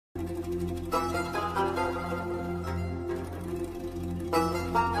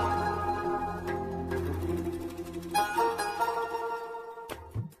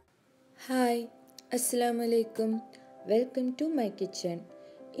Hi, അസ്സലാമു അലൈക്കും. Welcome to my kitchen.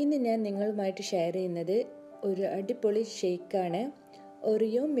 ഇന്ന് ഞാൻ നിങ്ങളുമായിട്ട് ഷെയർ ചെയ്യുന്നത് ഒരു അടിപൊളി ഷേക്കാണ്,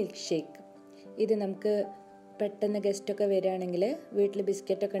 ഒറിയോ മിൽക്ക് ഷേക്ക്. ഇത് നമുക്ക് പെട്ടെന്ന് ഗസ്റ്റൊക്കെ വരികയാണെങ്കിൽ വീട്ടിൽ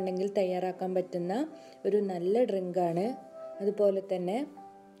ബിസ്ക്കറ്റൊക്കെ ഉണ്ടെങ്കിൽ തയ്യാറാക്കാൻ പറ്റുന്ന ഒരു നല്ല ഡ്രിങ്കാണ്. അതുപോലെ തന്നെ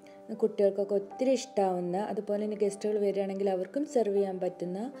കുട്ടികൾക്കൊക്കെ ഒത്തിരി ഇഷ്ടമാവുന്ന, അതുപോലെ തന്നെ ഗസ്റ്റുകൾ വരികയാണെങ്കിൽ അവർക്കും സെർവ് ചെയ്യാൻ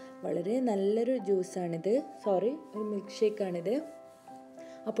പറ്റുന്ന വളരെ നല്ലൊരു ജ്യൂസാണിത്. ഒരു മിൽക്ക് ഷേക്കാണിത്.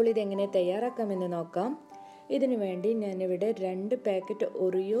 അപ്പോൾ ഇതെങ്ങനെ തയ്യാറാക്കാമെന്ന് നോക്കാം. ഇതിനു വേണ്ടി ഞാനിവിടെ 2 പാക്കറ്റ്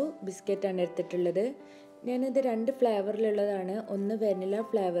ഒറിയോ ബിസ്ക്കറ്റാണ് എടുത്തിട്ടുള്ളത്. ഞാനിത് 2 ഫ്ലേവറിലുള്ളതാണ്. ഒന്ന് വെനില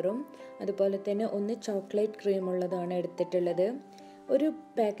ഫ്ലേവറും അതുപോലെ തന്നെ ഒന്ന് ചോക്ലേറ്റ് ക്രീം ഉള്ളതാണ് എടുത്തിട്ടുള്ളത്. ഒരു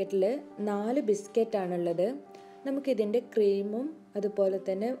പാക്കറ്റിൽ 4 ബിസ്ക്കറ്റാണുള്ളത്. നമുക്കിതിൻ്റെ ക്രീമും അതുപോലെ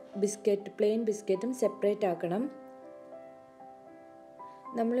തന്നെ പ്ലെയിൻ ബിസ്ക്കറ്റും സെപ്പറേറ്റ് ആക്കണം.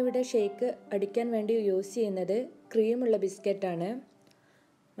 നമ്മളിവിടെ ഷേക്ക് അടിക്കാൻ വേണ്ടി യൂസ് ചെയ്യുന്നത് ക്രീമുള്ള ബിസ്ക്കറ്റാണ്.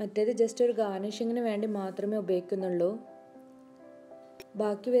 മറ്റേത് ജസ്റ്റ് ഒരു ഗാർണിഷിങ്ങിന് വേണ്ടി മാത്രമേ ഉപയോഗിക്കുന്നുള്ളൂ.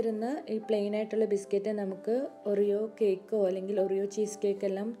 ബാക്കി വരുന്ന ഈ പ്ലെയിൻ ആയിട്ടുള്ള ബിസ്ക്കറ്റ് നമുക്ക് ഒറിയോ കേക്കോ അല്ലെങ്കിൽ ഒറിയോ ചീസ് കേക്ക്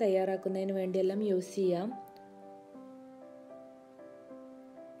എല്ലാം തയ്യാറാക്കുന്നതിന് വേണ്ടിയെല്ലാം യൂസ് ചെയ്യാം.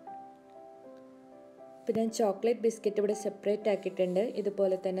 ഇപ്പം ഞാൻ ചോക്ലേറ്റ് ബിസ്ക്കറ്റ് ഇവിടെ സെപ്പറേറ്റ് ആക്കിയിട്ടുണ്ട്.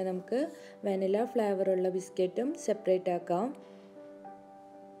 ഇതുപോലെ തന്നെ നമുക്ക് വാനില ഫ്ലേവറുള്ള ബിസ്ക്കറ്റും സെപ്പറേറ്റ് ആക്കാം.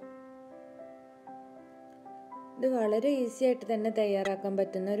 ഇത് വളരെ ഈസി ആയിട്ട് തന്നെ തയ്യാറാക്കാൻ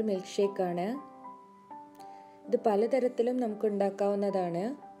പറ്റുന്ന ഒരു മിൽക്ക് ഷേക്കാണ്. ഇത് പലതരത്തിലും നമുക്ക് ഉണ്ടാക്കാവുന്നതാണ്.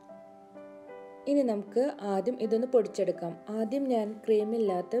 ഇനി നമുക്ക് ആദ്യം ഇതൊന്ന് പൊടിച്ചെടുക്കാം. ആദ്യം ഞാൻ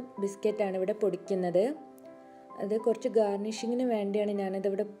ക്രീമില്ലാത്ത ബിസ്ക്കറ്റാണ് ഇവിടെ പൊടിക്കുന്നത്. അത് കുറച്ച് ഗാർണിഷിങ്ങിന് വേണ്ടിയാണ്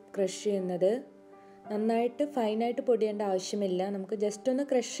ഞാനിതിവിടെ ക്രഷ് ചെയ്യുന്നത്. നന്നായിട്ട് ഫൈനായിട്ട് പൊടിയേണ്ട ആവശ്യമില്ല. നമുക്ക് ജസ്റ്റ് ഒന്ന്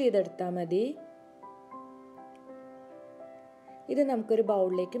ക്രഷ് ചെയ്തെടുത്താൽ മതി. ഇത് നമുക്കൊരു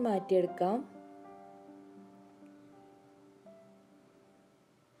ബൗളിലേക്ക് മാറ്റിയെടുക്കാം.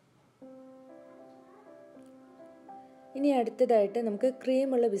 ഇനി അടുത്തതായിട്ട് നമുക്ക്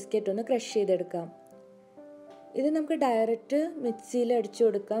ക്രീമുള്ള ബിസ്ക്കറ്റ് ഒന്ന് ക്രഷ് ചെയ്തെടുക്കാം. ഇത് നമുക്ക് ഡയറക്റ്റ് മിക്സിയിൽ അടിച്ചു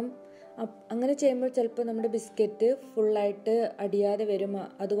കൊടുക്കാം. അങ്ങനെ ചെയ്യുമ്പോൾ ചിലപ്പോൾ നമ്മുടെ ബിസ്ക്കറ്റ് ഫുള്ളായിട്ട് അടിയാതെ വരും.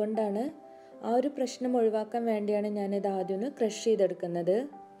 അതുകൊണ്ടാണ് ആ ഒരു പ്രശ്നം ഒഴിവാക്കാൻ വേണ്ടിയാണ് ഞാനിത് ആദ്യം ഒന്ന് ക്രഷ് ചെയ്തെടുക്കുന്നത്.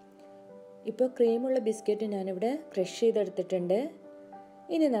 ഇപ്പോൾ ക്രീമുള്ള ബിസ്ക്കറ്റ് ഞാനിവിടെ ക്രഷ് ചെയ്തെടുത്തിട്ടുണ്ട്.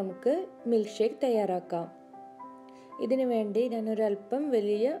 ഇനി നമുക്ക് മിൽക്ക് ഷേക്ക് തയ്യാറാക്കാം. ഇതിനു വേണ്ടി ഞാനൊരല്പം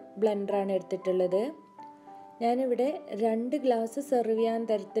വലിയ ബ്ലെൻഡറാണ് എടുത്തിട്ടുള്ളത്. ഞാനിവിടെ 2 ഗ്ലാസ് സെർവ് ചെയ്യാൻ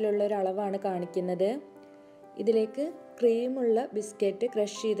തരത്തിലുള്ള ഒരു അളവാണ് കാണിക്കുന്നത്. ഇതിലേക്ക് ക്രീമുള്ള ബിസ്ക്കറ്റ്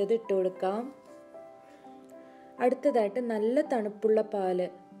ക്രഷ് ചെയ്തത് ഇട്ട് കൊടുക്കാം. അടുത്തതായിട്ട് നല്ല തണുപ്പുള്ള പാല്.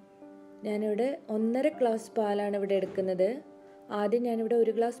 ഞാനിവിടെ 1.5 ഗ്ലാസ് പാലാണ് ഇവിടെ എടുക്കുന്നത്. ആദ്യം ഞാനിവിടെ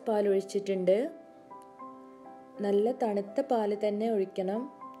 1 ഗ്ലാസ് പാൽ ഒഴിച്ചിട്ടുണ്ട്. നല്ല തണുത്ത പാല് തന്നെ ഒഴിക്കണം.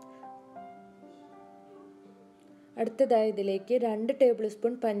 അടുത്തതായി ഇതിലേക്ക് 2 ടേബിൾ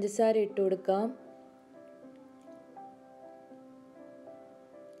സ്പൂൺ പഞ്ചസാര ഇട്ട് കൊടുക്കാം.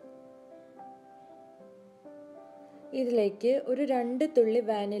 ഇതിലേക്ക് ഒരു 2 തുള്ളി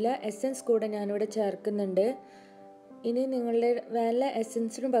വാനില എസൻസ് കൂടെ ഞാനിവിടെ ചേർക്കുന്നുണ്ട്. ഇനി നിങ്ങളുടെ വാനില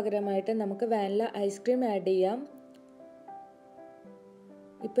എസൻസിന് പകരമായിട്ട് നമുക്ക് വാനില ഐസ്ക്രീം ആഡ് ചെയ്യാം.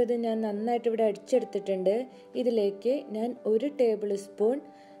 ഇപ്പോൾ ഇത് ഞാൻ നന്നായിട്ട് ഇവിടെ അടിച്ചെടുത്തിട്ടുണ്ട്. ഇതിലേക്ക് ഞാൻ 1 ടേബിൾ സ്പൂൺ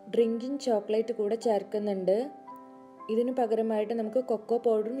ഡ്രിങ്കിങ് ചോക്ലേറ്റ് കൂടെ ചേർക്കുന്നുണ്ട്. ഇതിന് പകരമായിട്ട് നമുക്ക് കൊക്കോ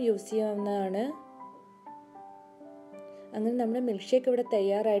പൗഡറും യൂസ് ചെയ്യാവുന്നതാണ്. അങ്ങനെ നമ്മുടെ മിൽക്ക് ഷേക്ക് ഇവിടെ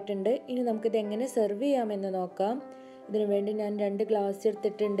തയ്യാറായിട്ടുണ്ട്. ഇനി നമുക്കിത് എങ്ങനെ സെർവ് ചെയ്യാമെന്ന് നോക്കാം. ഇതിനു വേണ്ടി ഞാൻ 2 ഗ്ലാസ്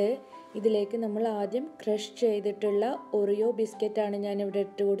എടുത്തിട്ടുണ്ട്. ഇതിലേക്ക് നമ്മൾ ആദ്യം ക്രഷ് ചെയ്തിട്ടുള്ള ഒറിയോ ബിസ്ക്കറ്റാണ് ഞാനിവിടെ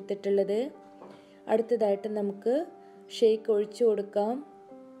ഇട്ട് കൊടുത്തിട്ടുള്ളത്. അടുത്തതായിട്ട് നമുക്ക് ഷേക്ക് ഒഴിച്ചു കൊടുക്കാം.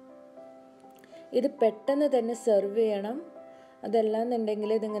 ഇത് പെട്ടെന്ന് തന്നെ സെർവ് ചെയ്യണം.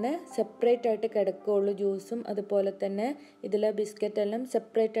 അതല്ലാന്നുണ്ടെങ്കിൽ ഇതിങ്ങനെ സെപ്പറേറ്റ് ആയിട്ട് കിടക്കുകയുള്ളൂ. ജ്യൂസും അതുപോലെ തന്നെ ഇതിലെ ബിസ്ക്കറ്റെല്ലാം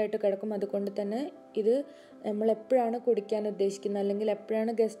സെപ്പറേറ്റ് ആയിട്ട് കിടക്കും. അതുകൊണ്ട് തന്നെ ഇത് നമ്മൾ എപ്പോഴാണ് കുടിക്കാൻ ഉദ്ദേശിക്കുന്നത് അല്ലെങ്കിൽ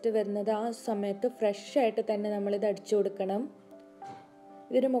എപ്പോഴാണ് ഗസ്റ്റ് വരുന്നത് ആ സമയത്ത് ഫ്രഷ് ആയിട്ട് തന്നെ നമ്മളിത് അടിച്ചു കൊടുക്കണം.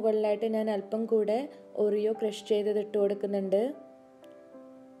 ഇതിന് മുകളിലായിട്ട് ഞാൻ അല്പം കൂടെ ഒറിയോ ക്രഷ് ചെയ്തത് ഇട്ട് കൊടുക്കുന്നുണ്ട്.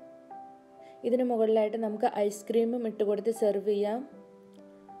 ഇതിന് മുകളിലായിട്ട് നമുക്ക് ഐസ്ക്രീമും ഇട്ട് കൊടുത്ത് സെർവ് ചെയ്യാം.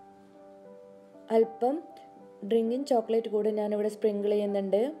 അല്പം ഡ്രിങ്കിങ് ചോക്ലേറ്റ് കൂടെ ഞാനിവിടെ സ്പ്രിങ്കിൾ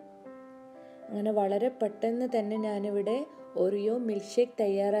ചെയ്യുന്നുണ്ട്. അങ്ങനെ വളരെ പെട്ടെന്ന് തന്നെ ഞാനിവിടെ ഒറിയോ മിൽക്ക് ഷേക്ക്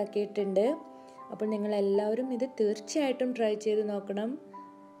തയ്യാറാക്കിയിട്ടുണ്ട്. അപ്പോൾ നിങ്ങളെല്ലാവരും ഇത് തീർച്ചയായിട്ടും ട്രൈ ചെയ്ത് നോക്കണം.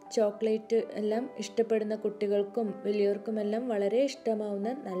 ചോക്ലേറ്റ് എല്ലാം ഇഷ്ടപ്പെടുന്ന കുട്ടികൾക്കും വലിയവർക്കുമെല്ലാം വളരെ ഇഷ്ടമാവുന്ന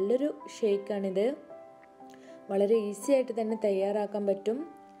നല്ലൊരു ഷേക്കാണിത്. വളരെ ഈസി ആയിട്ട് തന്നെ തയ്യാറാക്കാൻ പറ്റും.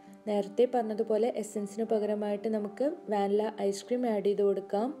 നേരത്തെ പറഞ്ഞതുപോലെ എസൻസിന് പകരമായിട്ട് നമുക്ക് വാനില ഐസ്ക്രീം ആഡ് ചെയ്ത്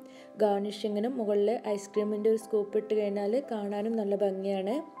കൊടുക്കാം. ഗാർണിഷിങ്ങിനും മുകളിൽ ഐസ്ക്രീമിൻ്റെ ഒരു സ്കൂപ്പ് ഇട്ട് കഴിഞ്ഞാൽ കാണാനും നല്ല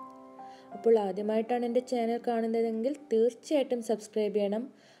ഭംഗിയാണ്. അപ്പോൾ ആദ്യമായിട്ടാണ് എൻ്റെ ചാനൽ കാണുന്നതെങ്കിൽ തീർച്ചയായിട്ടും സബ്സ്ക്രൈബ് ചെയ്യണം.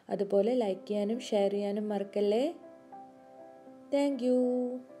 അതുപോലെ ലൈക്ക് ചെയ്യാനും ഷെയർ ചെയ്യാനും മറക്കല്ലേ. Thank you.